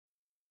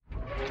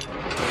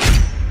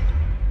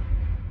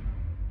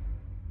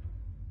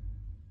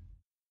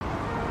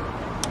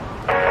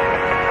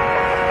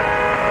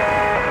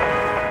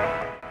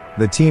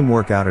The team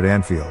workout at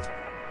Anfield.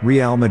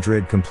 Real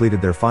Madrid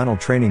completed their final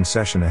training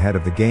session ahead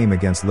of the game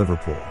against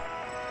Liverpool.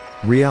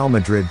 Real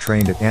Madrid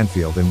trained at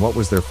Anfield in what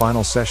was their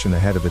final session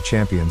ahead of the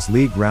Champions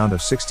League round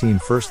of 16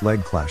 first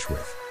leg clash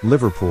with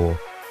Liverpool.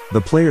 The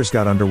players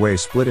got underway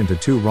split into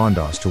two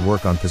rondas to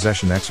work on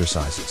possession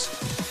exercises.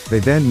 They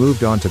then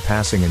moved on to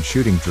passing and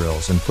shooting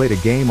drills and played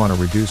a game on a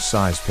reduced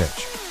size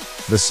pitch.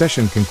 The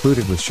session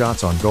concluded with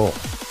shots on goal.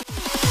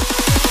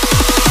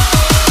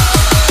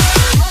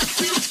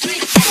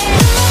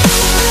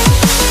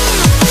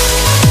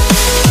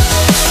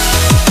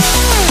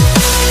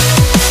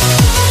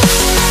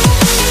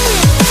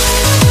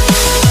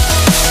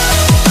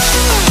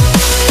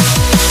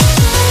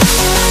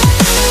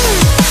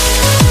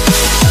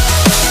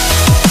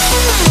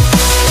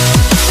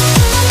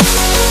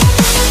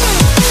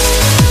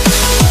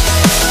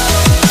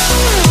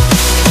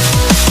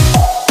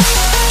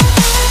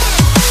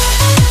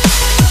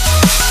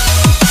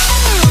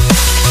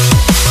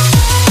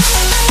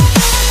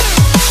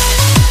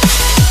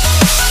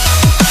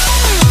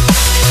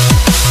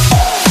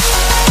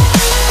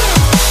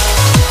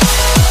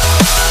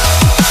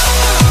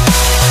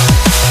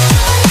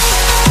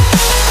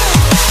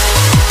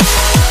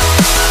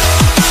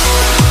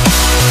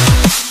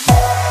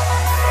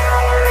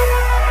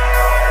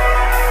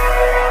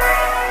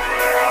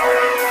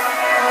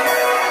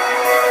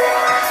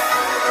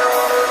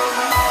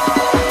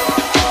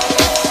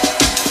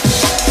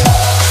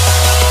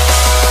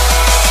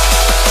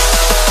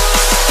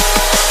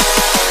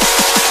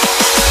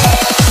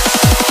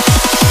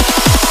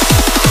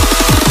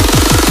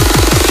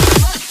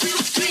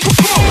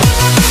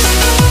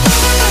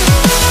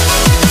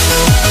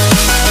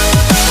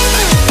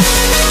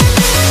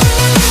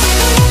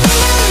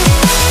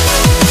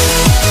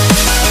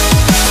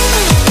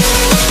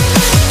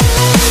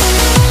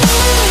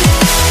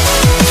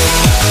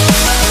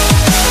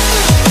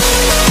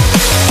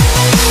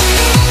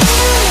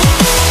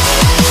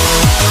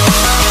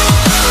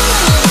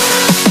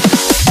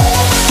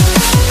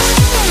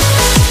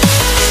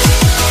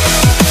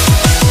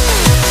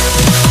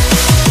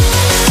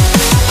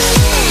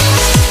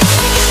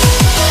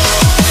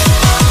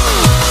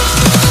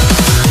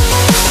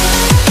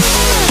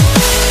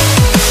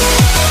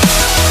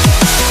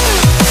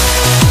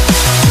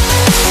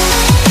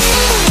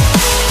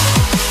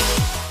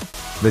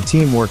 The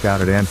team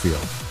workout at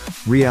Anfield.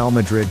 Real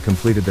Madrid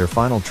completed their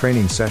final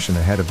training session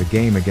ahead of the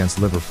game against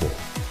Liverpool.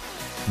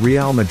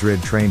 Real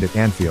Madrid trained at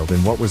Anfield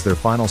in what was their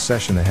final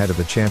session ahead of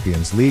the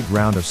Champions League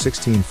round of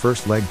 16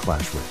 first leg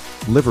clash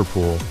with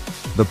Liverpool.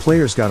 The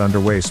players got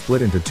underway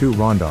split into two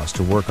rondas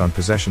to work on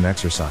possession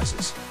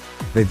exercises.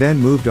 They then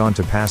moved on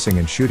to passing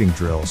and shooting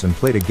drills and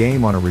played a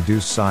game on a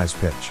reduced size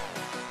pitch.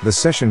 The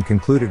session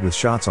concluded with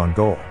shots on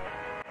goal.